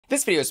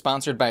This video is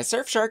sponsored by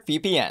Surfshark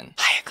VPN.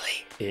 Hi,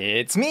 Ugly.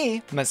 It's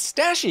me,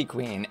 Mustachey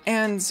Queen,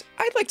 and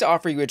I'd like to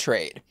offer you a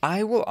trade.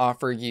 I will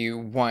offer you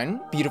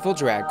one beautiful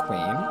drag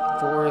queen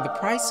for the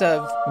price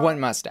of one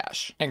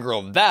mustache. And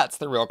girl, that's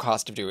the real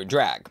cost of doing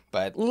drag.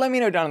 But let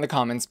me know down in the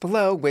comments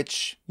below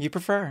which you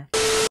prefer.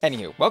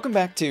 Anywho, welcome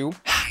back to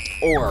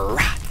or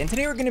and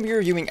today we're going to be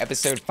reviewing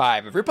episode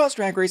 5 of RuPaul's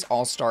Drag Race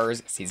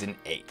All-Stars Season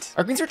 8.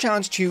 Our queens are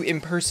challenged to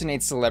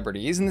impersonate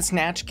celebrities in the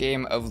Snatch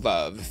Game of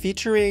Love,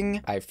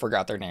 featuring, I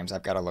forgot their names,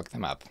 I've got to look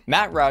them up,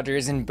 Matt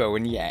Rogers and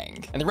Bowen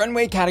Yang. And the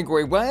runway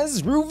category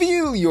was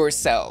Reveal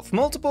Yourself,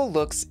 multiple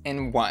looks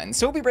in one.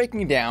 So we'll be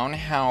breaking down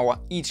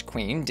how each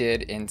queen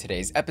did in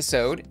today's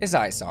episode, as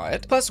I saw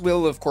it. Plus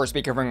we'll of course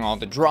be covering all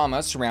the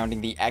drama surrounding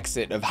the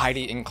exit of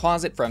Heidi in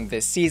Closet from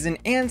this season,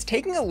 and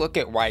taking a look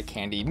at why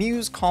Kandy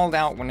Muse called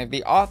out one of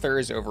the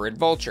authors over at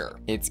Vulture.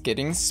 It's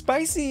getting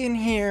spicy in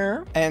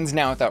here. And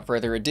now without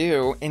further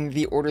ado, in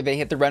the order they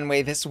hit the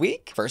runway this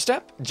week, first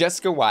up,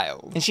 Jessica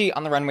Wilde. And she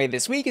on the runway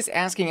this week is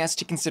asking us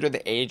to consider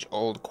the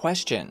age-old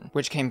question.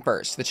 Which came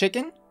first, the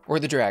chicken or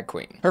the drag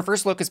queen? Her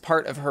first look as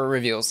part of her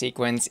reveal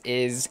sequence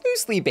is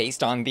loosely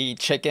based on the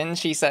chicken,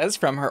 she says,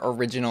 from her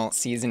original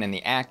season in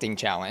the acting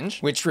challenge,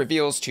 which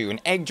reveals to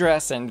an egg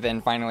dress and then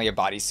finally a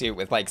bodysuit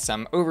with like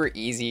some over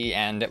easy,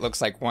 and it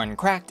looks like one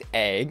cracked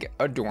egg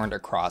adorned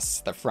across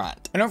the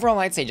front. And overall,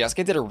 I'd say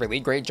Jessica did a really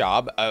great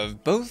job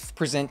of both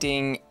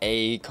presenting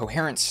a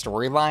coherent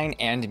storyline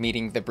and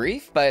meeting the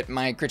brief, but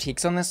my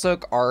critiques on this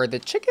look are the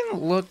chicken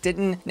look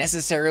didn't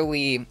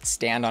necessarily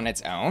stand on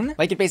its own.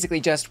 Like, it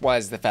basically just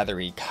was the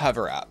feathery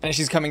cover up. And as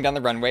she's coming down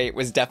the runway, it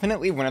was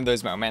definitely one of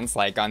those moments,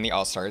 like on the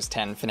All-Stars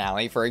 10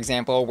 finale, for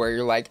example, where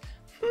you're like,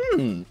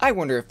 I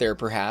wonder if there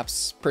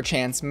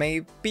perchance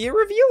may be a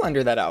reveal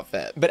under that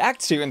outfit. But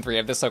Acts 2 and 3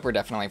 of this look were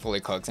definitely fully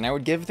cooked, and I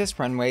would give this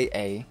runway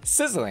a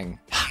sizzling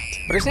hot.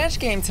 But her Snatch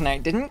game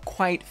tonight didn't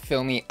quite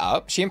fill me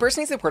up. She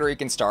impersonates the Puerto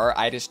Rican star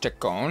Iris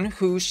Chacon,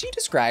 who she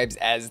describes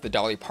as the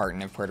Dolly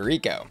Parton of Puerto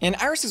Rico. And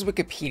Iris's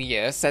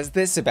Wikipedia says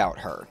this about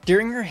her.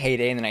 During her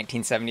heyday in the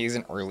 1970s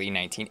and early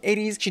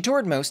 1980s, she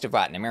toured most of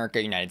Latin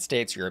America, United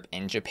States, Europe,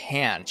 and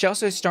Japan. She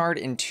also starred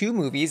in 2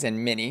 movies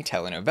and many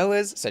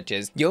telenovelas, such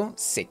as Yo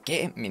Sé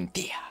Que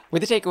Mentía.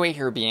 With the takeaway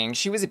here being,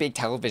 she was a big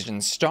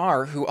television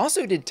star who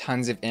also did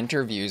tons of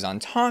interviews on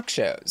talk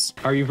shows.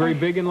 Are you very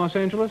big in Los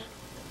Angeles?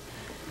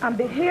 I'm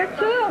big here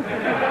too. I'm big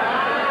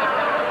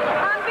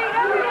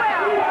everywhere.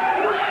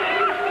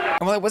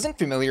 And while I wasn't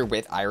familiar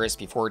with Iris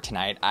before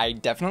tonight, I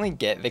definitely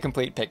get the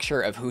complete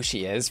picture of who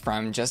she is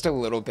from just a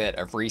little bit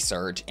of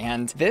research.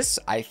 And this,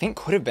 I think,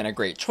 could have been a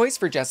great choice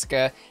for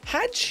Jessica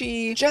had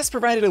she just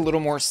provided a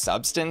little more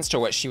substance to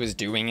what she was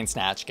doing in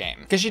Snatch Game.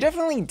 Because she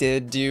definitely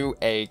did do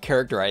a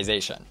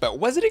characterization, but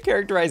was it a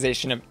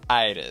characterization of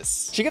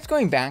Iris? She kept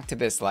going back to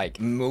this like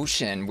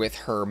motion with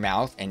her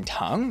mouth and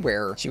tongue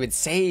where she would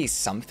say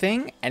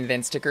something and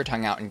then stick her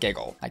tongue out and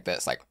giggle like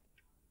this, like,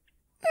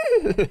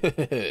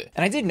 and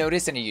I did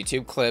notice in a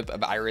YouTube clip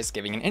of Iris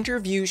giving an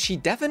interview, she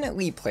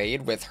definitely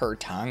played with her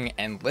tongue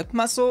and lip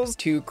muscles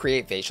to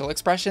create facial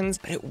expressions,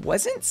 but it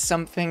wasn't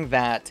something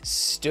that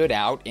stood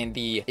out in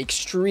the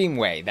extreme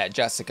way that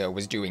Jessica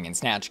was doing in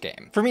Snatch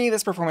Game. For me,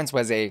 this performance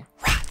was a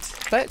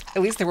rat, but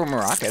at least there were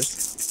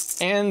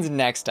maracas. And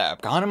next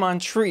up, Kahanna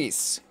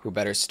Montrese, who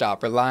better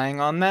stop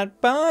relying on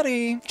that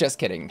body. Just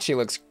kidding, she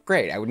looks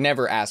great. I would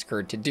never ask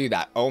her to do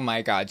that. Oh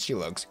my god, she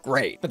looks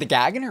great. But the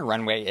gag in her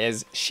runway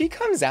is she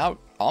comes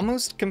out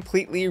almost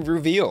completely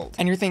revealed.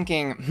 And you're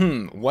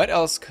thinking, what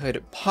else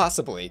could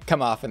possibly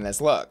come off in this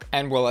look?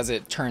 And well, as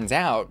it turns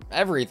out,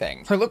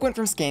 everything. Her look went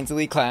from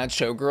scantily clad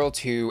showgirl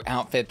to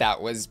outfit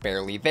that was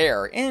barely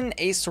there in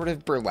a sort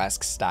of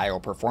burlesque style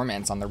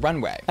performance on the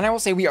runway. And I will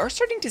say we are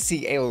starting to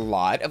see a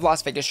lot of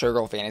Las Vegas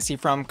showgirl fantasy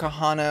from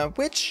Kahanna,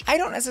 which I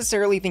don't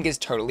necessarily think is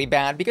totally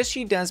bad because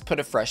she does put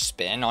a fresh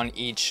spin on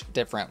each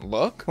different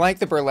look, like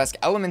the burlesque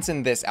elements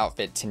in this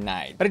outfit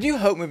tonight. But I do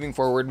hope moving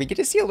forward we get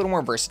to see a little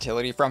more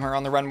versatility from her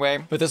on the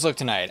runway. But this look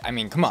tonight, I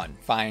mean, come on,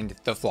 find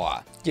the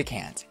flaw. You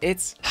can't.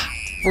 It's hot.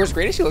 For as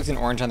great as she looks in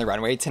orange on the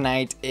runway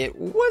tonight, it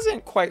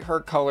wasn't quite her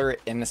color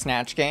in the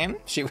Snatch Game.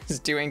 She was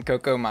doing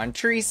Coco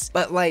Montrese,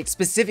 but like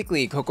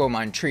specifically Coco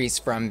Montrese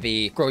from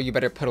the girl you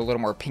better put a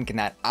little more pink in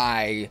that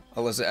eye,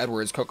 Alyssa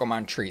Edwards Coco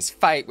Montrese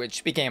fight,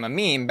 which became a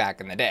meme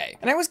back in the day.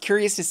 And I was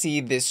curious to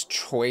see this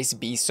choice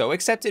be so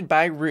accepted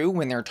by Ru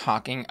when they're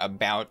talking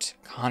about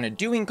Kahanna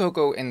doing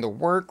Coco in the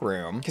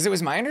workroom, because it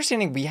was my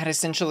understanding we had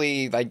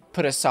essentially like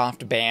put a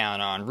soft ban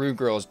on Ru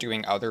girls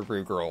doing other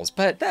Ru girls,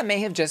 but that may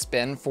have just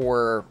been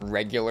for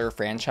regular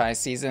franchise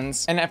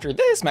seasons, and after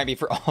this might be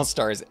for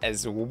All-Stars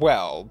as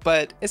well.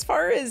 But as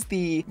far as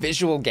the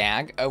visual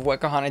gag of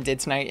what Kahanna did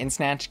tonight in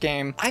Snatch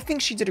Game, I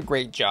think she did a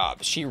great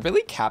job. She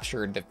really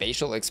captured the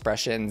facial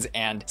expressions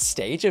and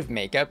stage of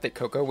makeup that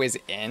Coco was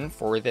in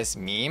for this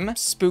meme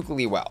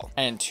spookily well.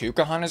 And to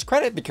Kahanna's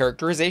credit, the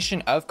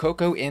characterization of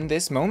Coco in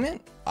this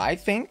moment I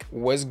think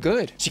was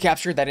good. She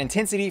captured that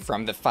intensity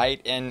from the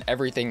fight in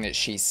everything that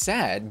she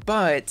said,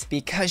 but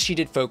because she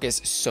did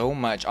focus so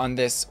much on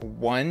this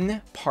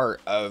one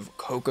part of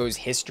Coco's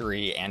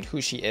history and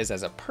who she is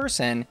as a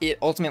person, it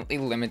ultimately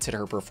limited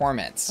her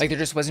performance. Like, there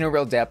just was no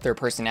real depth or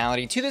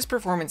personality to this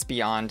performance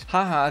beyond,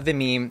 haha, the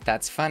meme,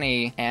 that's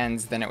funny, and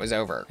then it was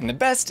over. And the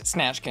best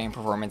Snatch Game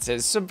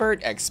performances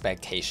subvert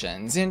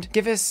expectations and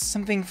give us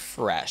something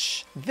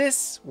fresh.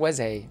 This was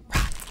a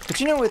but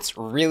you know what's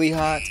really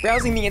hot?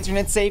 Browsing the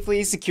internet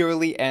safely,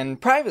 securely,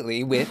 and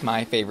privately with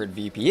my favorite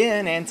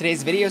VPN and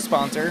today's video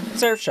sponsor,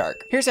 Surfshark.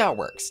 Here's how it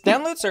works.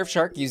 Download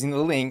Surfshark using the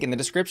link in the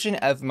description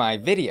of my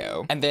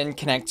video, and then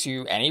connect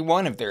to any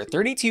one of their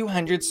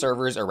 3,200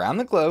 servers around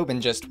the globe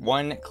in just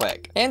one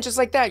click. And just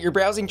like that, your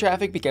browsing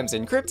traffic becomes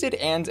encrypted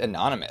and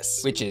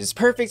anonymous, which is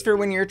perfect for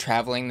when you're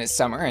traveling this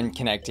summer and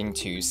connecting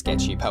to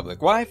sketchy public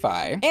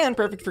Wi-Fi, and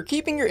perfect for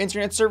keeping your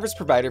internet service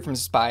provider from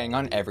spying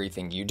on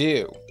everything you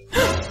do.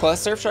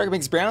 Plus, Surfshark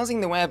makes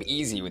browsing the web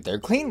easy with their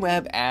clean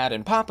web ad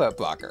and pop-up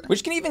blocker,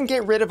 which can even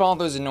get rid of all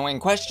those annoying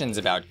questions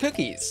about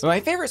cookies. But my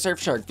favorite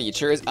Surfshark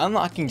feature is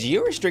unlocking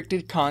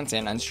geo-restricted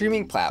content on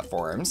streaming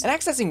platforms and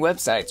accessing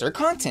websites or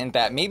content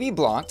that may be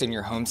blocked in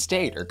your home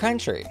state or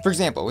country. For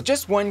example, with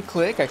just one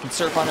click, I can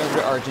surf on over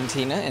to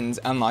Argentina and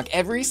unlock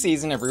every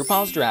season of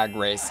RuPaul's Drag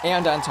Race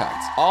and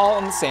Untucked, all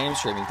on the same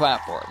streaming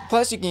platform.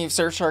 Plus, you can use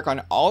Surfshark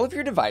on all of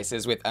your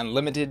devices with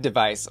unlimited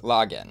device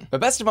login.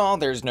 But best of all,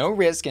 there's no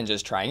risk in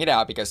just trying it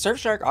out because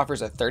Surfshark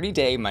offers a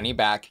 30-day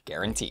money-back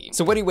guarantee.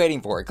 So what are you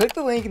waiting for? Click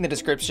the link in the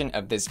description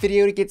of this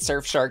video to get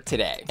Surfshark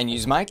today, and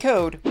use my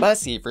code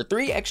Bussy for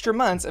 3 extra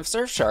months of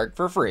Surfshark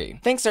for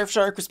free. Thanks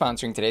Surfshark for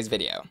sponsoring today's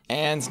video.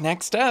 And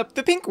next up,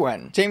 the pink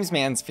one, Jaymes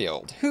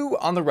Mansfield, who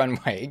on the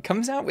runway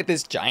comes out with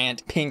this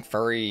giant pink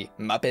furry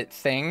Muppet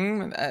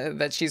thing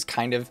that she's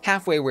kind of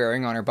halfway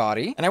wearing on her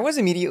body. And I was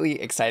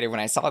immediately excited when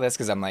I saw this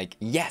because I'm like,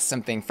 yes,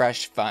 something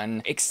fresh,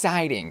 fun,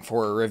 exciting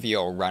for a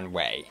reveal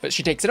runway. But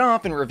she takes it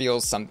off and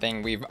reveals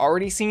something we've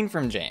already seen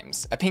from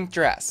Jaymes, a pink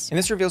dress. And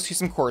this reveals to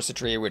some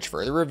corsetry, which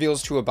further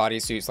reveals to a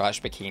bodysuit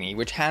slash bikini,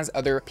 which has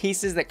other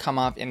pieces that come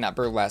off in that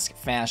burlesque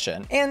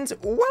fashion. And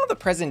while the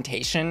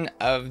presentation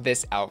of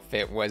this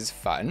outfit was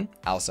fun,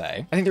 I'll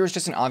say, I think there was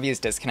just an obvious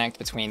disconnect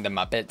between the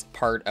Muppet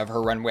part of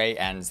her runway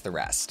and the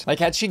rest. Like,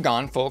 had she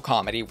gone full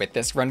comedy with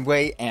this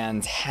runway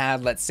and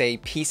had, let's say,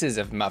 pieces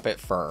of Muppet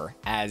fur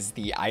as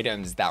the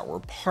items that were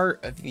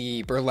part of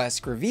the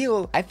burlesque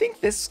reveal, I think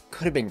this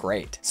could have been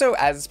great. So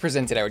as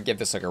presented, I would give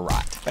this look a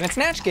rot. But in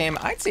Snatch Game,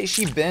 I'd say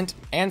she bent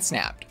and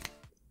snapped.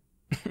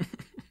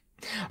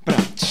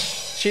 But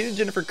she's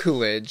Jennifer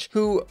Coolidge,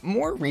 who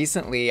more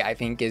recently I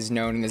think is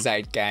known in the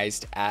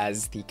zeitgeist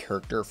as the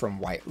character from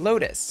White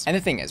Lotus. And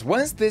the thing is,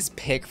 was this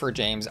pick for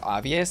Jaymes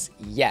obvious?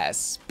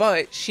 Yes,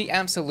 but she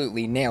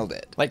absolutely nailed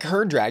it. Like,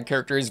 her drag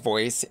character's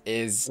voice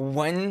is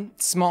one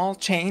small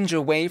change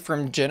away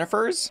from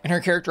Jennifer's, and her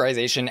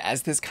characterization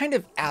as this kind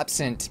of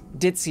absent,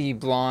 ditzy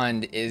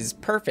blonde is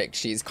perfect.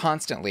 She's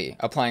constantly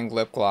applying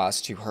lip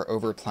gloss to her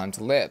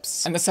overplumped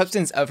lips. And the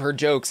substance of her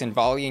jokes and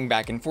volleying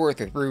back and forth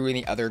with Rue and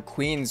the other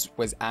queens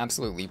was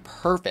absolutely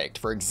perfect.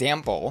 For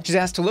example, she's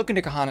asked to look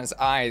into Kahanna's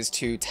eyes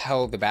to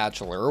tell the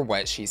Bachelor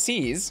what she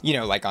sees, you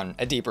know, like on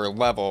a deeper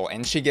level,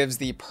 and she gives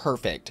the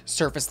perfect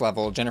surface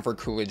level Jennifer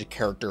Coolidge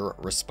character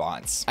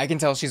response. I can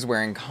tell she's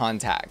wearing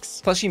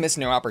contacts. Plus, she missed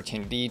no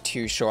opportunity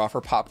to show off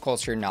her pop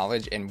culture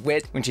knowledge and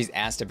wit. When she's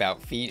asked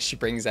about feet, she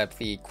brings up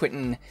the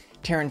Quentin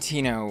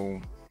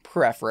Tarantino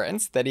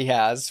preference that he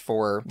has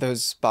for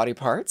those body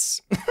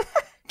parts.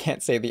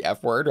 Can't say the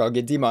F word or I'll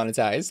get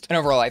demonetized. And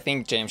overall, I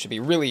think Jaymes should be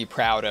really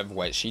proud of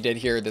what she did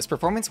here. This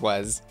performance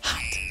was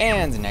hot.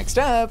 And next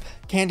up,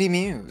 Kandy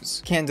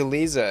Muse.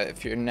 Candelisa,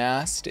 if you're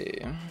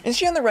nasty. And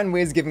she on the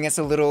runway is giving us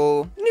a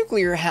little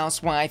nuclear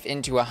housewife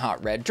into a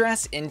hot red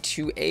dress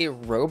into a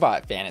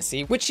robot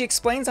fantasy, which she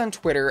explains on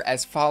Twitter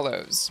as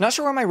follows. Not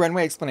sure why my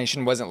runway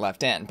explanation wasn't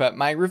left in, but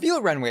my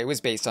reveal runway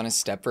was based on a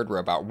Stepford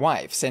robot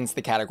wife, since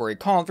the category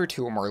called for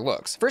 2 or more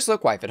looks. First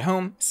look, wife at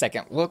home.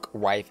 Second look,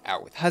 wife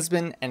out with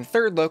husband. And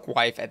third look,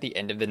 wife at the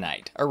end of the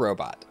night, a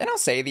robot. And I'll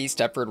say the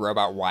Stepford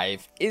robot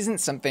wife isn't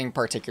something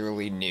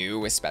particularly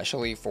new,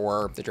 especially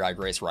for the Drag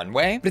Race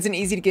runway, but it's an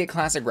easy to get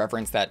classic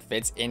reference that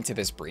fits into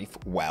this brief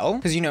well,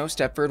 because you know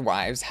Stepford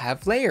wives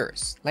have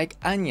layers, like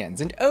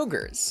onions and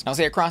ogres. I'll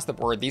say across the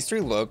board, these 3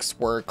 looks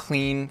were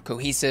clean,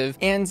 cohesive,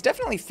 and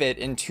definitely fit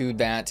into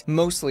that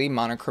mostly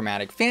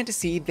monochromatic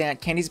fantasy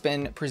that Kandy's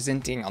been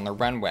presenting on the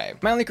runway.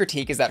 My only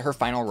critique is that her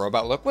final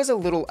robot look was a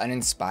little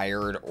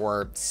uninspired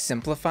or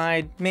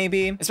simplified,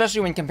 maybe, especially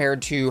when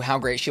compared to how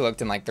great she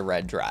looked in like the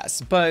red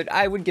dress, but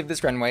I would give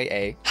this runway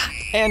a hot.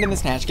 And in the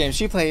Snatch Game,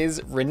 she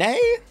plays Renee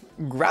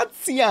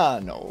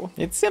Graziano.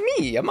 It's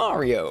me, a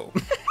Mario.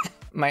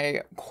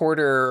 My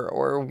quarter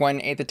or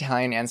 1/8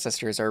 Italian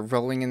ancestors are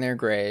rolling in their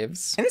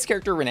graves. And this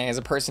character, Renee, is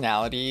a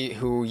personality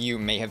who you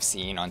may have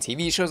seen on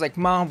TV shows like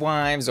Mob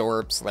Wives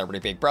or Celebrity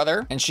Big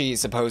Brother. And she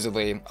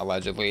supposedly,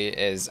 allegedly,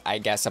 is, I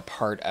guess, a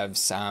part of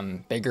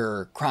some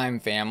bigger crime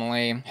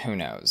family. Who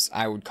knows?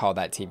 I would call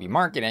that TV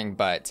marketing,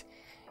 but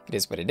it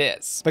is what it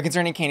is. But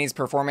concerning Kandy's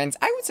performance,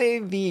 I would say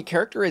the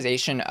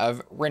characterization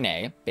of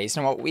Renee, based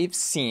on what we've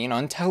seen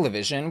on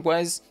television,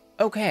 was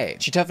okay.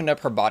 She toughened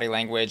up her body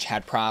language,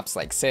 had props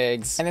like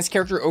SIGs, and this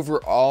character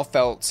overall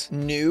felt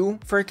new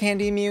for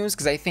Kandy Muse,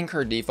 because I think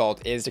her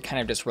default is to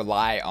kind of just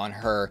rely on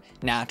her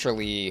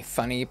naturally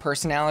funny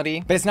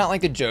personality. But it's not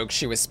like the jokes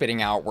she was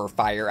spitting out were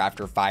fire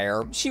after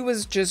fire. She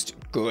was just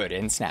good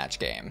in Snatch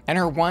Game. And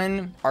her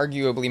one,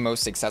 arguably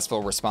most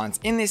successful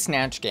response in this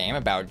Snatch Game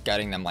about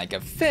gutting them like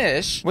a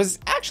fish was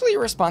actually a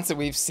response that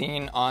we've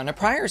seen on a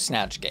prior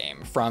Snatch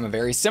Game from a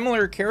very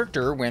similar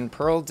character when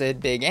Pearl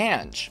did Big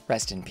Ange.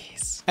 Rest in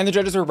peace. And the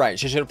judges were right,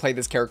 she should have played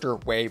this character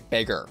way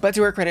bigger. But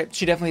to her credit,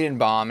 she definitely didn't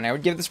bomb, and I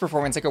would give this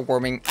performance like a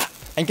warming.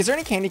 And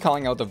concerning Kandy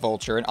calling out the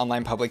Vulture, an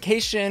online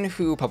publication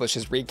who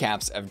publishes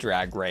recaps of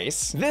Drag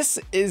Race, this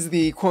is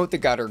the quote that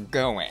got her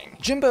going.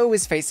 Jimbo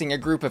is facing a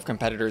group of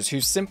competitors who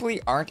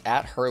simply aren't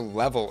at her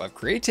level of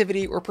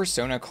creativity or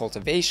persona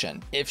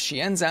cultivation. If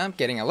she ends up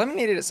getting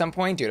eliminated at some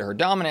point due to her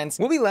dominance,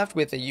 we'll be left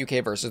with a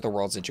UK versus the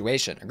world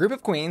situation. A group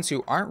of queens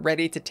who aren't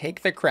ready to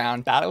take the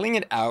crown, battling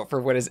it out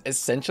for what is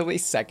essentially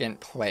second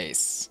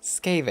place.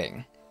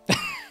 Scathing.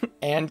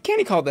 And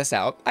Kandy called this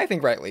out, I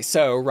think rightly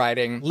so,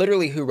 writing,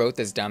 literally who wrote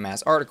this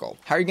dumbass article?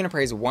 How are you gonna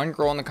praise one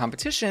girl in the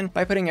competition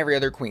by putting every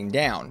other queen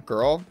down?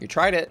 Girl, you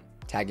tried it.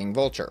 Tagging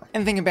Vulture.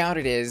 And the thing about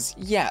it is,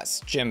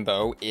 yes,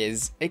 Jimbo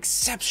is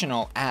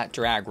exceptional at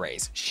Drag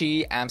Race.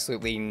 She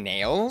absolutely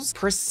nails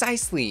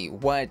precisely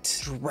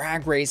what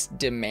Drag Race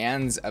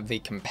demands of the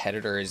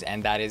competitors,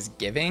 and that is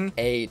giving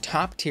a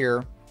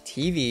top-tier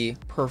TV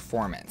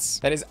performance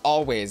that is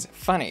always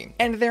funny.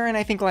 And therein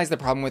I think lies the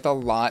problem with a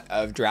lot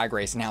of Drag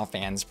Race and how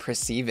fans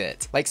perceive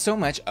it. Like, so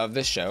much of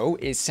the show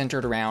is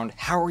centered around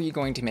how are you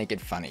going to make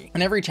it funny?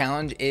 And every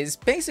challenge is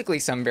basically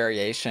some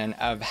variation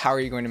of how are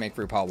you going to make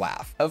RuPaul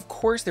laugh? Of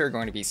course there are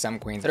going to be some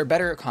queens that are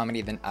better at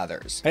comedy than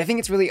others. But I think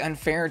it's really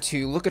unfair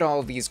to look at all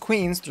of these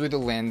queens through the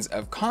lens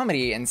of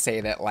comedy and say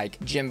that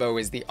like Jimbo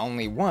is the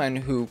only one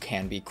who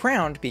can be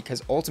crowned,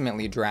 because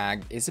ultimately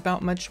drag is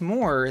about much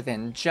more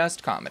than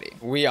just comedy.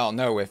 We all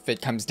know if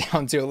it comes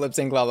down to a lip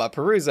sync LaLa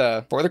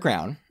Perusa for the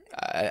crown,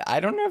 I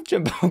don't know if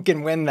Jimbo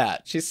can win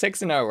that. She's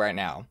 6-0 right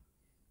now.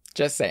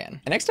 Just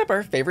saying. And next up,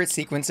 our favorite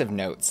sequence of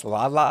notes,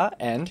 LaLa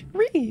and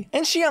Ree.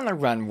 And she on the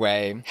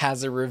runway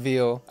has a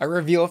reveal. A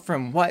reveal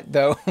from what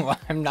though?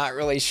 I'm not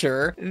really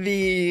sure.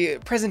 The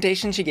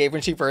presentation she gave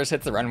when she first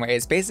hits the runway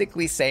is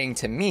basically saying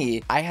to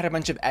me, I had a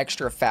bunch of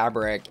extra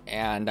fabric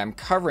and I'm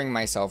covering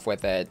myself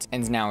with it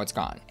and now it's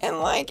gone. And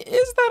like,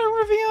 is that a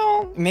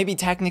reveal? Maybe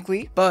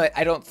technically, but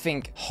I don't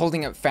think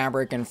holding up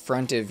fabric in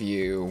front of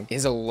you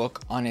is a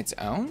look on its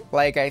own.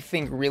 Like, I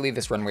think really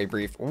this runway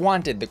brief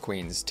wanted the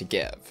queens to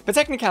give. But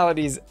technicalities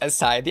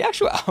aside, the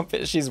actual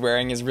outfit she's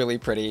wearing is really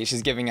pretty.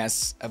 She's giving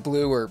us a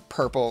blue or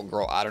purple,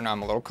 girl, I don't know,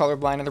 I'm a little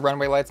colorblind and the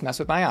runway lights mess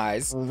with my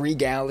eyes.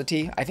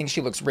 Regality. I think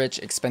she looks rich,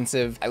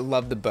 expensive. I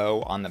love the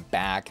bow on the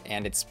back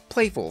and it's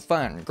playful,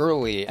 fun,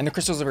 girly, and the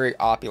crystals are very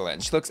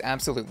opulent. She looks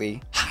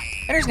absolutely hot.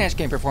 And her Snatch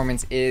Game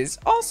performance is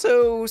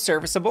also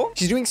serviceable.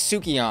 She's doing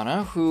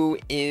Sukiyana, who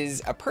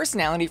is a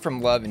personality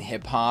from Love and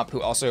Hip Hop,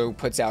 who also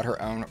puts out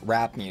her own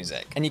rap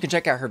music. And you can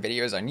check out her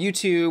videos on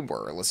YouTube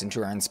or listen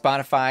to her on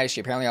Spotify.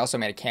 She apparently also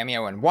made a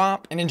cameo in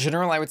WAP. And in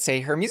general, I would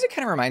say her music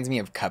kind of reminds me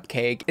of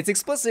Cupcake. It's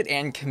explicit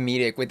and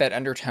comedic with that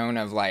undertone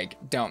of like,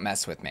 don't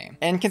mess with me.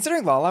 And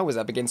considering LaLa was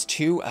up against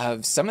two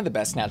of some of the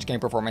best Snatch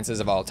Game performances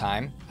of all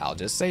time, I'll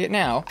just say it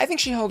now, I think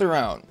she held her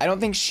own. I don't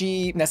think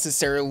she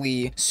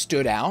necessarily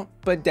stood out,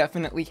 but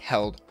definitely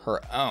held her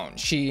own.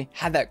 She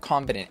had that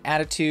confident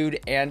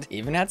attitude and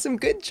even had some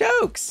good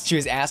jokes. She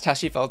was asked how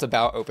she felt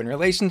about open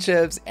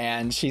relationships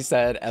and she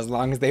said as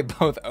long as they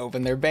both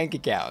open their bank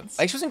accounts.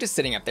 Like, she wasn't just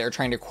sitting up there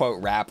trying to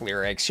quote rap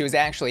lyrics, she was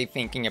actually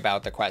thinking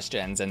about the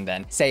questions and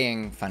then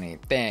saying funny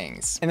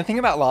things. And the thing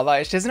about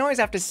LaLa is she doesn't always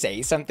have to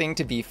say something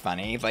to be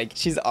funny. Like,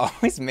 she's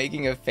always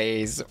making a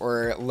face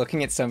or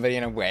looking at somebody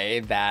in a way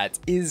that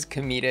is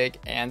comedic,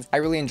 and I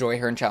really enjoy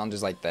her in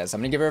challenges like this.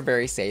 I'm gonna give her a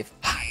very safe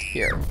hot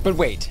here. But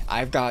wait,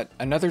 I've got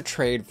another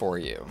trade for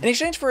you. In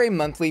exchange for a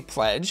monthly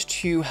pledge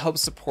to help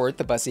support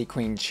the Bussy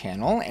Queen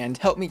channel and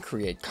help me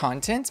create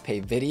content, pay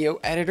video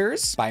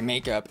editors, buy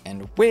makeup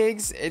and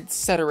wigs,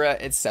 etc,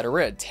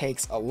 etc, it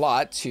takes a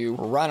lot to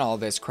run all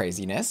this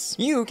craziness,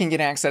 you can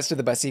get access to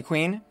the Bussy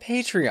Queen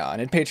Patreon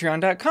at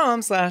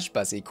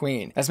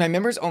patreon.com/BussyQueen. That's my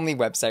members only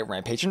website where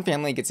my patron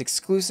family gets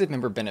exclusive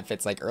member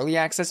benefits like early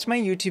access to my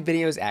YouTube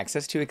videos,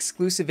 access to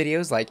exclusive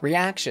videos like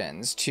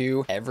reactions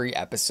to every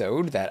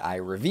episode that I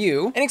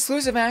review, and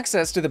exclusive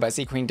access to the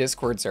Bussy Queen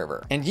Discord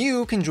server. And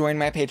you can join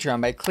my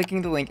Patreon by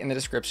clicking the link in the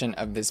description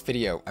of this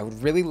video. I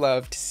would really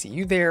love to see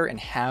you there and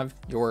have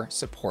your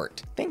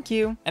support. Thank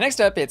you. And next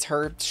up, it's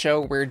her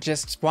show. We're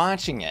just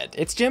watching it.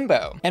 It's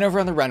Jimbo. And over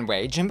on the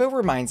runway, Jimbo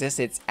reminds us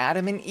it's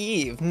Adam and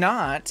Eve,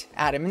 not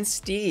Adam and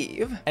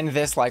Steve. And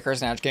this, like her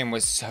Snatch Game,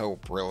 was so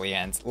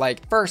brilliant.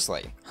 Like,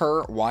 firstly,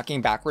 her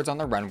walking backwards on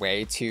the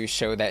runway to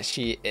show that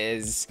she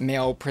is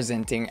male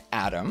presenting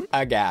Adam,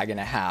 a gag and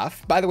a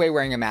half. By the way,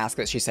 wearing a mask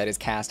that she said is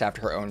cast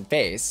after her own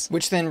face,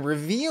 which then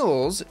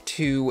reveals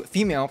to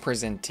female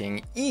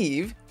presenting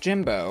Eve,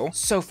 Jimbo.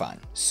 So fun,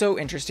 so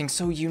interesting,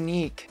 so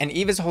unique. And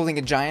Eve is holding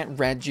a giant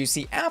red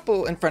juicy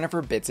apple in front of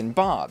her bits and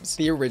bobs,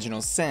 the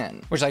original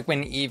sin. Which, like,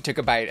 when Eve took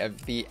a bite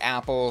of the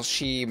apple,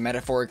 she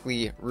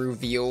metaphorically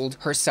revealed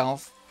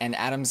herself and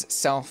Adam's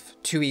self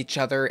to each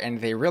other, and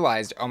they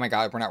realized, oh my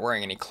god, we're not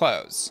wearing any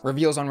clothes.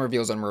 Reveals on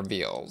reveals on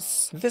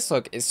reveals. This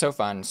look is so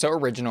fun, so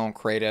original,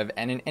 creative,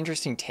 and an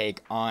interesting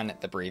take on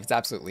the brief. It's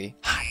absolutely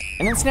hot.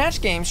 And in Snatch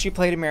Game, she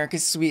played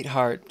America's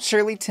sweetheart,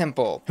 Shirley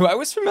Temple, who I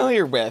was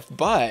familiar with,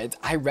 but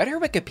I read her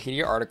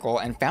Wikipedia article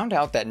and found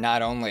out that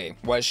not only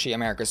was she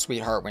America's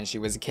sweetheart when she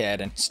was a kid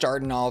and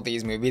starred in all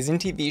these movies and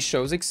TV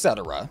shows,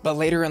 etc., but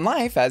later in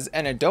life, as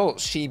an adult,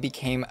 she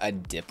became a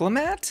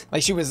diplomat.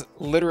 Like, she was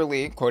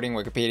literally, quoting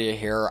Wikipedia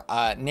here,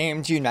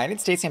 named United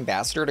States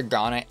Ambassador to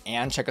Ghana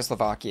and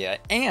Czechoslovakia,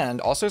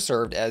 and also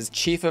served as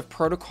Chief of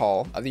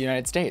Protocol of the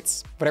United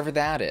States, whatever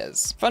that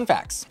is. Fun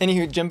facts.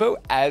 Anywho, Jimbo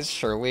as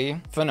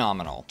Shirley, phenomenal.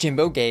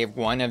 Jimbo gave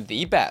one of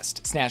the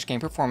best Snatch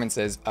Game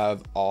performances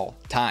of all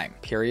time,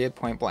 period,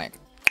 point blank.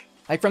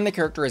 Like, from the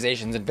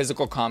characterizations and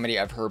physical comedy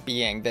of her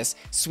being this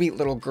sweet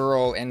little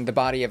girl in the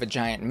body of a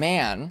giant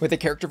man, with a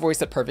character voice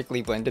that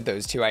perfectly blended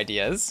those two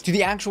ideas, to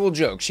the actual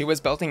joke she was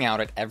belting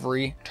out at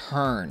every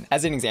turn.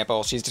 As an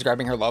example, she's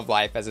describing her love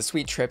life as a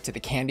sweet trip to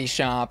the candy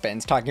shop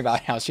and talking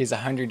about how she's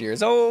 100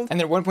 years old, and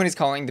then at one point is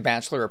calling the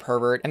Bachelor a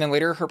pervert, and then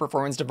later her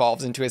performance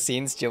devolves into a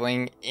scene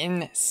stealing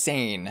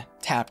insane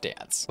tap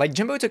dance. Like,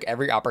 Jimbo took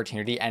every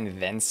opportunity and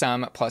then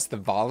some, plus the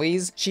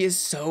volleys. She is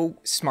so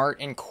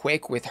smart and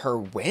quick with her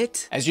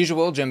wit. As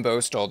usual, Jimbo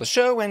stole the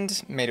show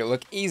and made it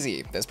look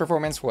easy. This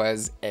performance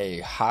was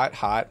a hot.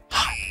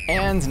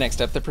 And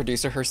next up, the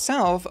producer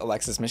herself,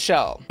 Alexis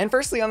Michelle. And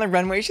firstly, on the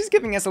runway, she's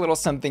giving us a little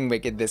something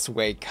wicked this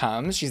way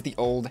comes. She's the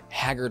old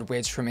haggard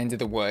witch from Into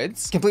the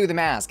Woods, complete with a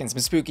mask and some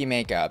spooky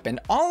makeup,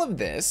 and all of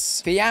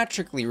this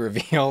theatrically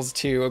reveals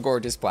to a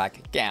gorgeous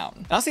black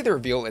gown. Honestly, the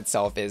reveal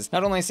itself is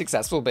not only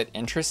successful, but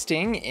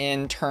interesting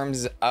in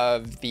terms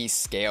of the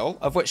scale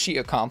of what she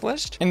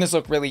accomplished. And this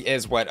look really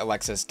is what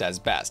Alexis does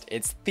best.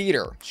 It's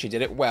theater. She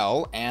did it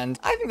well, and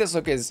I think this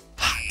look is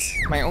hot.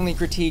 My only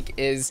critique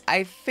is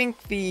I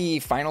think the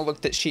final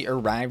look that she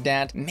arrived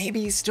at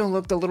maybe still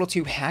looked a little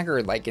too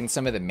haggard, like in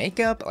some of the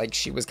makeup, like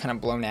she was kind of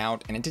blown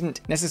out, and it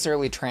didn't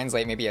necessarily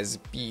translate maybe as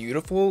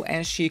beautiful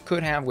as she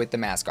could have with the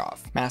mask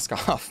off. Mask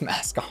off,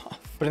 mask off.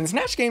 But in the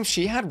Snatch Game,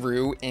 she had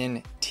Rue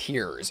in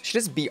tears. She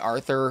does B.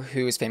 Arthur,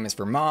 who is famous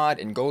for Maude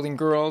and Golden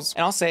Girls.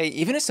 And I'll say,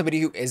 even as somebody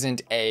who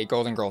isn't a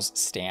Golden Girls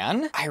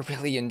stan, I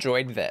really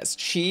enjoyed this.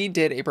 She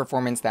did a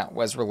performance that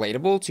was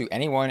relatable to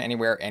anyone,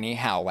 anywhere,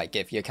 anyhow. Like,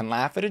 if you can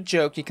laugh at a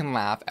joke, you can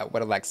laugh at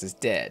what Alexis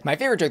did. My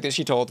favorite joke that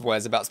she told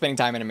was about spending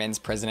time in a men's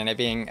prison and it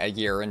being a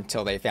year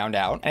until they found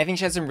out. And I think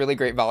she had some really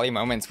great volley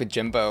moments with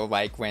Jimbo,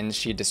 like when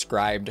she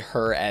described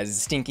her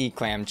as stinky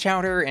clam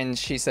chowder, and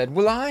she said,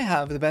 "Well, I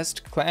have the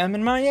best clam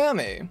in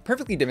Miami."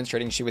 Perfectly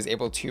demonstrating she was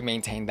able to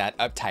maintain that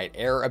uptight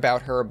air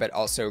about her, but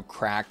also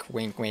crack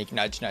wink wink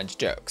nudge nudge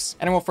jokes.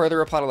 And I will further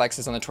applaud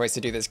Alexis on the choice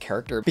to do this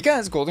character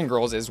because Golden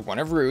Girls is one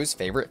of Rue's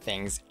favorite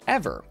things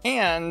ever.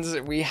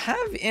 And we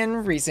have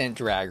in recent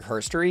drag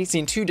history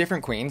seen two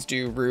different queens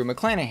do Rue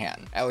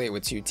McClanahan, Elliot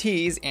with 2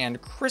 T's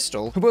and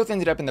Crystal, who both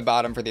ended up in the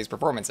bottom for these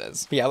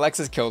performances. But yeah,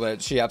 Alexis killed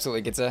it. She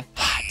absolutely gets a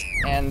hot.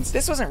 And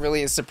this wasn't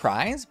really a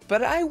surprise,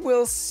 but I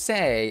will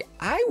say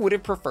I would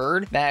have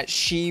preferred that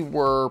she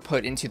were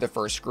put into the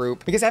first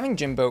group, because having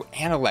Jimbo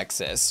and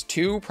Alexis,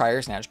 two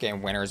prior Snatch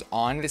Game winners,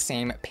 on the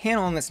same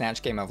panel in the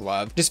Snatch Game of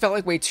Love just felt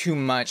like way too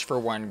much for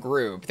one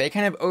group. They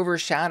kind of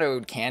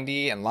overshadowed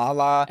Kandy and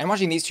LaLa, and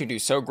watching these two do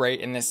so great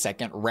in this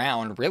second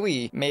round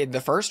really made the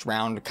first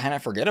round kind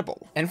of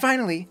forgettable. And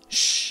finally,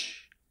 shh.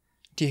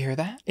 Do you hear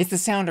that? It's the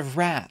sound of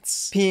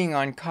rats peeing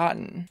on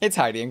cotton. It's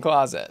Heidi in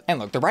closet. And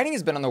look, the writing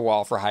has been on the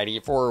wall for Heidi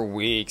for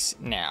weeks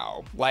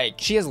now. Like,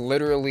 she has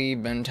literally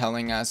been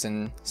telling us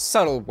in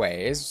subtle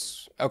ways,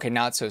 okay,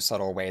 not so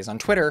subtle ways on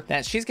Twitter,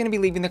 that she's gonna be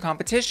leaving the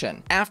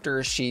competition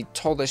after she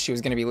told us she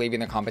was gonna be leaving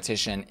the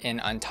competition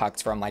in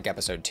Untucked from like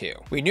episode 2.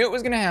 We knew it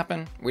was gonna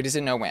happen, we just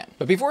didn't know when.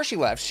 But before she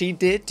left, she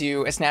did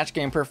do a Snatch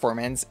Game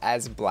performance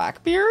as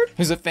Blackbeard,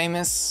 who's a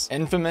famous,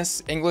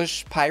 infamous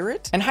English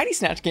pirate. And Heidi's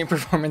Snatch Game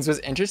performance was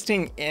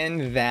interesting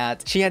in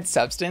that she had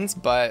substance,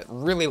 but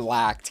really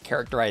lacked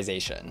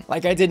characterization.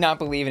 Like, I did not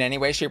believe in any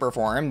way, shape, or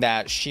form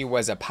that she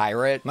was a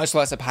pirate, much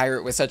less a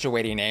pirate with such a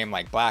weighty name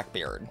like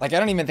Blackbeard. Like, I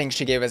don't even think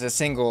she gave us a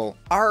single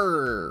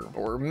R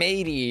or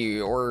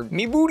matey or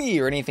me booty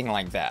or anything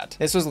like that.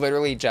 This was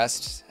literally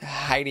just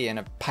Heidi in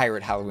a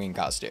pirate Halloween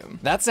costume.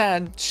 That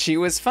said, she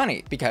was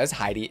funny because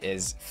Heidi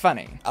is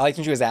funny. I liked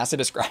when she was asked to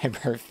describe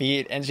her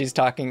feet and she's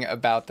talking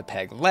about the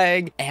peg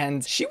leg,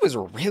 and she was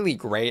really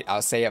great,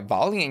 I'll say, at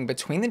volleying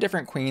between the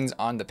different queens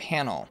on the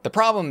panel. The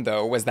problem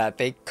though was that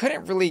they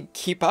couldn't really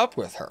keep up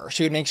with her.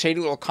 She would make shady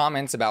little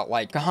comments about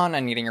like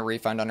Kahanna needing a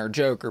refund on her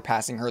joke or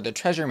passing her the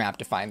treasure map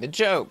to find the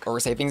joke, or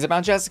say things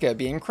about Jessica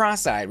being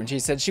cross-eyed when she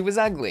said she was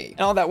ugly.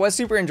 And all that was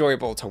super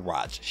enjoyable to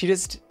watch. She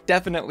just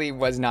definitely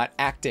was not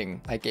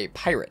acting like a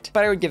pirate.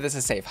 But I would give this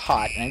a safe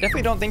hot, and I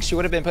definitely don't think she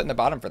would have been put in the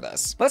bottom for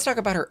this. Let's talk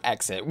about her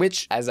exit,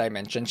 which, as I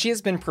mentioned, she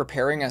has been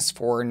preparing us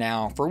for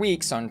now for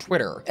weeks on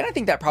Twitter. And I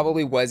think that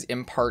probably was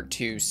in part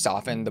to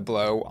soften the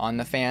blow on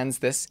the fans.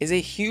 This is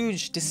a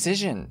huge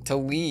decision to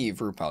leave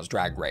RuPaul's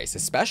Drag Race,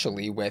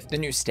 especially with the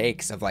new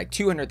stakes of like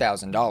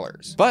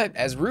 $200,000. But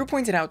as Ru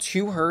pointed out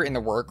to her in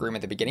the workroom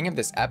at the beginning of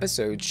this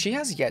episode, she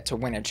has yet to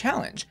win a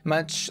challenge,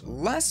 much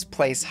less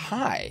place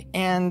high.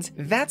 And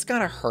that's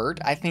gotta hurt,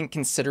 I think,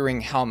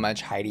 considering how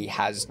much Heidi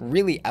has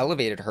really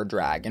elevated her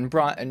drag and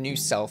brought a new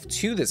self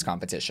to this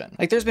competition.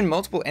 Like, there's been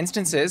multiple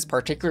instances,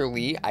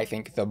 particularly, I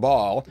think, the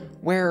ball,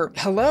 where,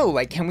 hello,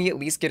 like, can we at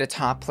least get a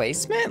top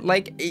placement?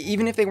 Like,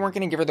 even if they weren't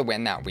gonna give her the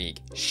win that week,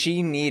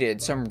 she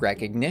needed some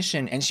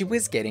recognition and she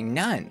was getting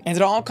none. And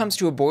it all comes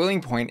to a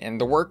boiling point in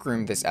the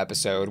workroom this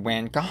episode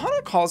when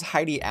Kahanna calls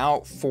Heidi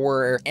out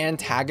for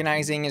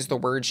antagonizing, is the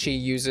word she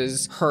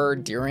uses, her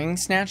during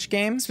Snatch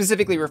game,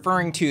 specifically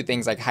referring to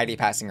things like Heidi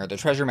passing her the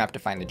treasure map to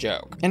find the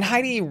joke. And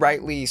Heidi,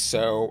 rightly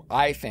so,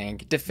 I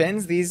think,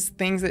 defends these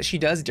things that she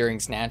does during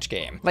Snatch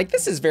game. Like,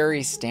 this is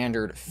very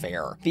standard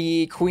fare.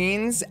 The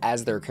queens,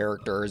 as their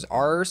characters,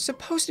 are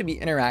supposed to be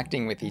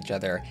interacting with each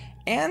other,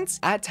 and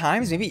at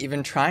times maybe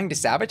even trying to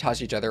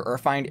sabotage each other or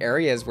find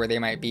areas where they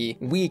might be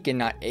weak and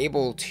not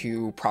able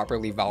to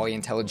properly volley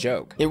and tell a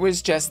joke. It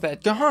was just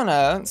that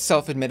Kahanna,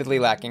 self-admittedly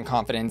lacking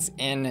confidence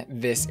in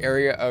this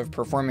area of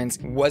performance,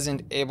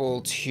 wasn't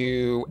able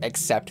to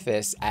accept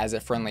this as a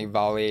friendly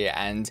volley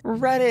and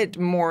read it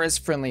more as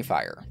friendly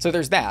fire. So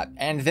there's that.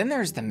 And then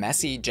there's the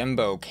messy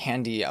Jimbo,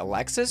 Kandy,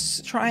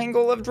 Alexis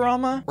triangle of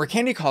drama, where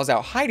Kandy calls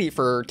out Heidi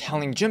for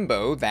telling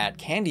Jimbo that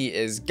Kandy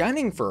is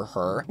gunning for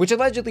her, which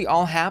allegedly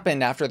all happened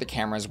after the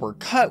cameras were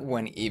cut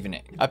one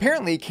evening.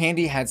 Apparently,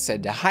 Kandy had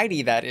said to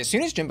Heidi that as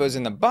soon as Jimbo's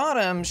in the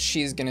bottom,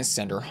 she's gonna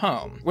send her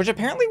home, which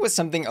apparently was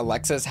something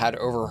Alexis had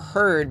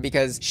overheard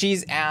because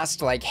she's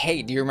asked like,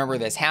 hey, do you remember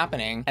this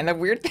happening? And the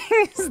weird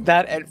thing is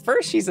that at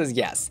first she says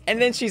yes,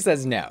 and then she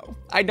says no.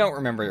 I don't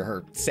remember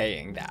her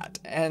saying that,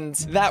 and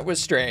that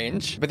was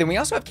strange. But then we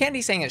also have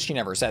Kandy saying that she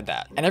never said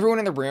that. And everyone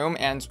in the room,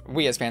 and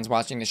we as fans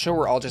watching the show,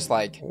 were all just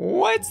like,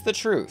 what's the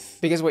truth?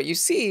 Because what you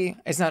see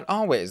is not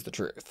always the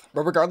truth.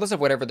 But regardless of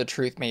whatever the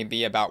truth may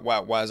be about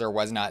what was or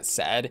was not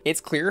said,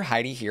 it's clear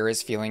Heidi here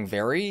is feeling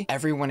very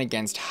everyone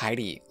against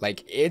Heidi.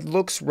 Like, it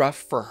looks rough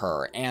for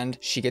her, and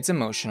she gets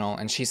emotional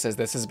and she says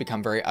this has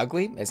become very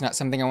ugly. It's not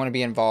something I want to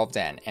be involved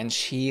in, and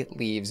she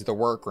leaves the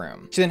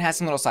workroom. She then has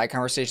some little side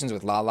conversations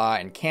with LaLa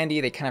and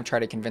Kandy. They kind of try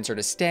to convince her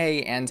to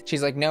stay, and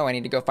she's like, no, I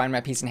need to go find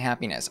my peace and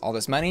happiness. All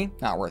this money,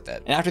 not worth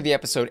it. And after the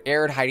episode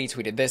aired, Heidi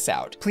tweeted this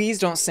out: please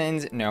don't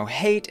send no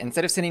hate.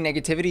 Instead of sending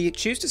negativity,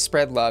 choose to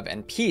spread love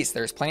and peace.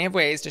 There's plenty of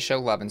ways to show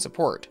love and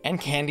support.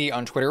 And Kandy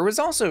on Twitter was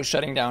also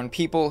shutting down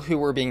people who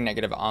were being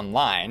negative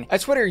online. A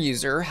Twitter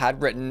user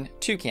had written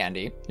to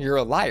Kandy, you're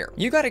a liar.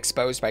 You got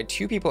exposed by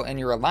two people in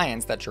your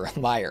alliance that you're a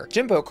liar.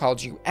 Jimbo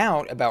called you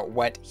out about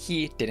what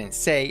he didn't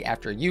say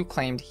after you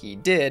claimed he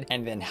did,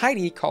 and then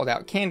Heidi called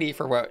out Kandy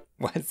for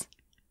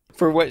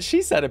what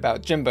she said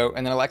about Jimbo,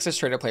 and then Alexis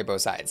tried to play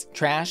both sides.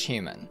 Trash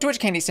human. To which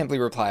Kandy simply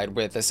replied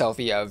with a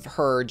selfie of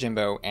her,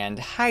 Jimbo, and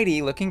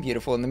Heidi looking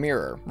beautiful in the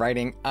mirror,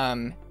 writing,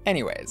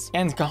 anyways.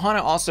 And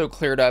Kahanna also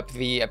cleared up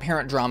the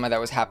apparent drama that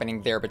was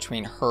happening there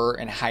between her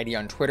and Heidi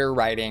on Twitter,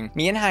 writing,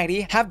 me and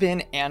Heidi have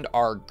been and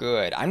are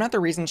good. I'm not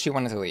the reason she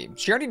wanted to leave.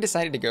 She already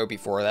decided to go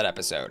before that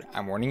episode.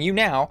 I'm warning you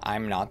now,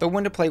 I'm not the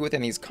one to play with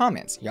in these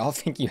comments. Y'all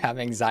think you have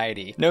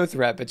anxiety. No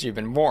threat, but you've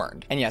been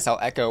warned. And yes, I'll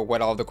echo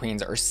what all the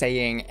queens are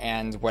saying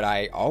and what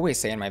I always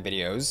say in my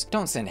videos.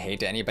 Don't send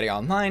hate to anybody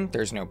online.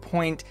 There's no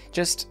point.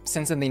 Just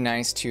send something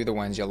nice to the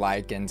ones you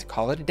like and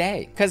call it a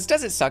day. Cause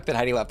does it suck that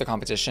Heidi left the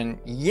competition?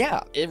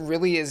 Yeah. It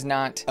really is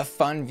not a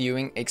fun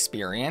viewing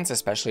experience,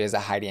 especially as a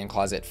Heidi in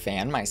Closet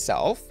fan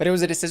myself, but it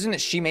was a decision that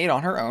she made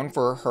on her own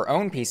for her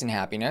own peace and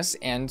happiness,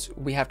 and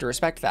we have to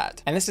respect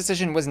that. And this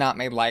decision was not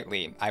made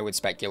lightly, I would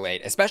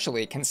speculate,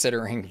 especially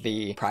considering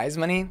the prize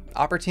money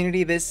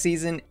opportunity this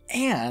season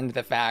and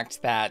the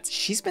fact that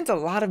she spent a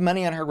lot of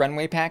money on her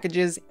runway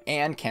packages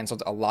and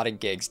canceled a lot of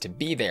gigs to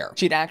be there.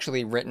 She'd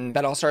actually written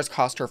that All Stars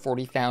cost her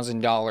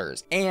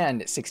 $40,000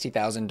 and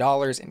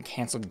 $60,000 in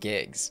canceled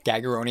gigs.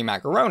 Gagaroni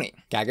macaroni.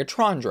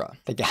 Gagatrondra.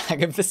 The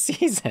gag of the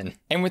season.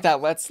 And with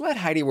that, let's let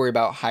Heidi worry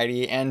about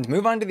Heidi and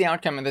move on to the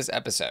outcome of this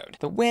episode.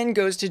 The win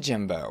goes to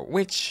Jimbo,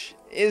 which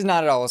is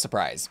not at all a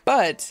surprise.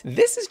 But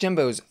this is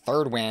Jimbo's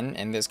third win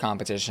in this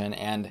competition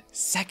and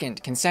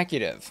second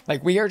consecutive.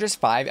 Like, we are just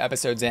 5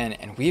 episodes in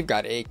and we've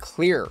got a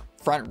clear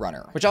front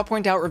runner, which I'll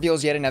point out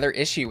reveals yet another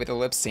issue with the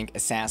lip sync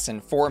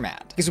assassin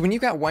format. Because when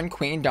you've got one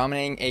queen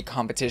dominating a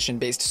competition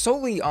based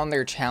solely on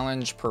their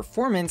challenge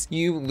performance,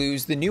 you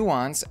lose the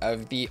nuance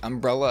of the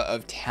umbrella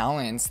of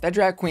talents that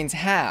drag queens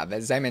have,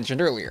 as I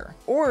mentioned earlier.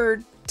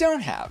 Or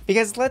don't have.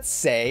 Because let's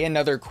say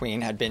another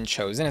queen had been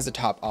chosen as a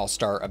top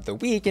all-star of the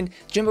week and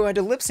Jimbo had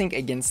to lip sync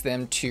against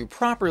them to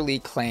properly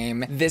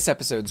claim this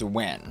episode's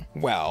win.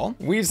 Well,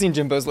 we've seen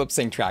Jimbo's lip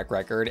sync track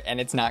record and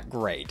it's not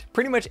great.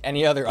 Pretty much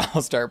any other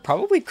all-star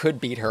probably could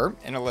beat her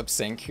in a lip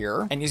sync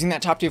here, and using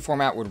that top 2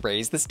 format would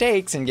raise the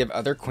stakes and give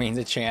other queens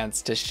a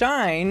chance to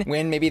shine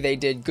when maybe they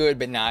did good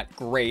but not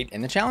great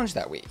in the challenge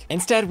that week.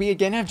 Instead, we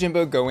again have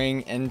Jimbo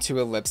going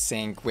into a lip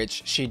sync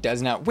which she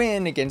does not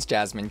win against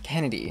Jasmine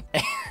Kennedy.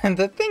 And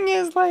the thing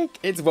is, like,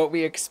 it's what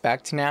we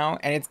expect now,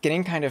 and it's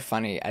getting kind of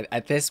funny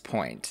at this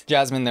point.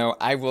 Jasmine, though,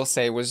 I will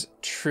say was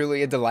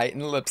truly a delight in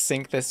the lip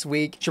sync this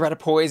week. She brought a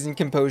poise and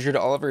composure to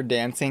all of her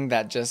dancing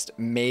that just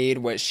made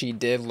what she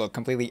did look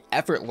completely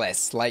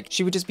effortless. Like,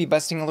 she would just be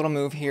busting a little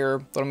move here,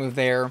 a little move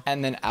there,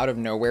 and then out of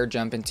nowhere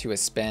jump into a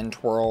spin,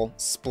 twirl,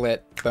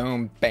 split,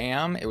 boom,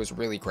 bam. It was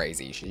really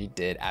crazy. She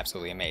did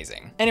absolutely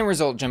amazing. And in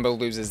result, Jimbo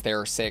loses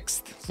their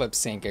 6th lip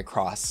sync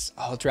across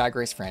all Drag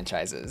Race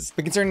franchises.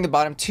 But concerning the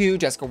bottom 2,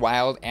 Jessica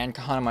Wilde and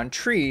Kahanna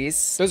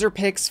Montrese, those are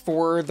picks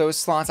for those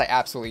slots I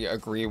absolutely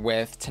agree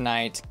with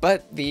tonight.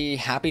 But the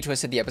happy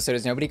twist of the episode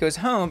is nobody goes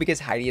home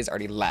because Heidi has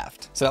already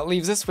left. So that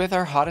leaves us with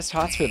our hottest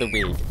hots for the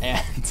week.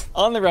 And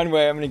on the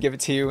runway, I'm gonna give it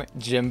to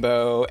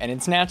Jimbo, and in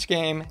Snatch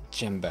Game,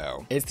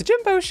 Jimbo. It's the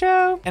Jimbo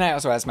show. And I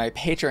also asked my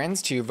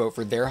patrons to vote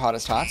for their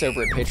hottest hots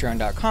over at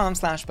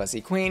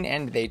patreon.com/BussyQueen,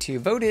 and they too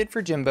voted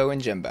for Jimbo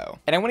and Jimbo.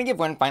 And I want to give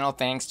one final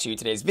thanks to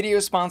today's video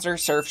sponsor,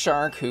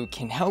 Surfshark, who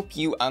can help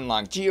you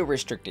unlock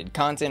geo-restricted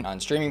content on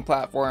streaming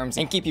platforms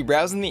and keep you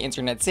browsing the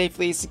internet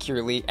safely,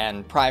 securely,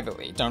 and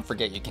privately. Don't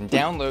forget you can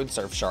download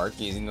Surfshark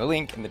using the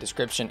link in the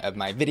description of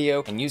my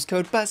video and use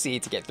code Bussy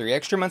to get 3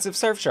 extra months of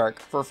Surfshark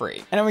for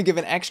free. And I want to give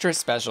an extra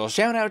special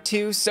shout out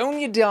to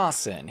Sonia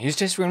Dawson, who's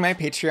just joined my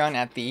Patreon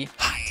at the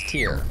hot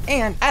tier,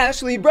 and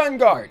Ashley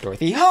Brungard,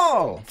 Dorothy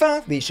Hall,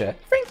 Felicia,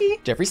 Frankie,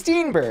 Jeffrey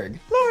Steenberg,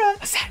 Laura,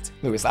 Lisette,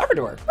 Louis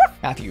Labrador,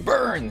 Matthew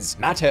Burns,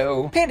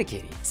 Matto, Panda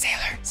Kitty,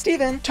 Sailor,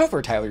 Steven,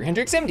 Topher, Tyler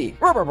Hendricks, MD,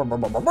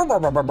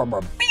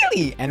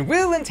 Billy, and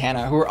Will and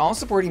Tana, who are all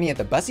supporting me at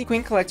the Bussy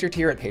Queen Collector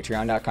tier at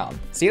patreon.com.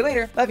 See you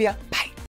later. Love ya. Bye.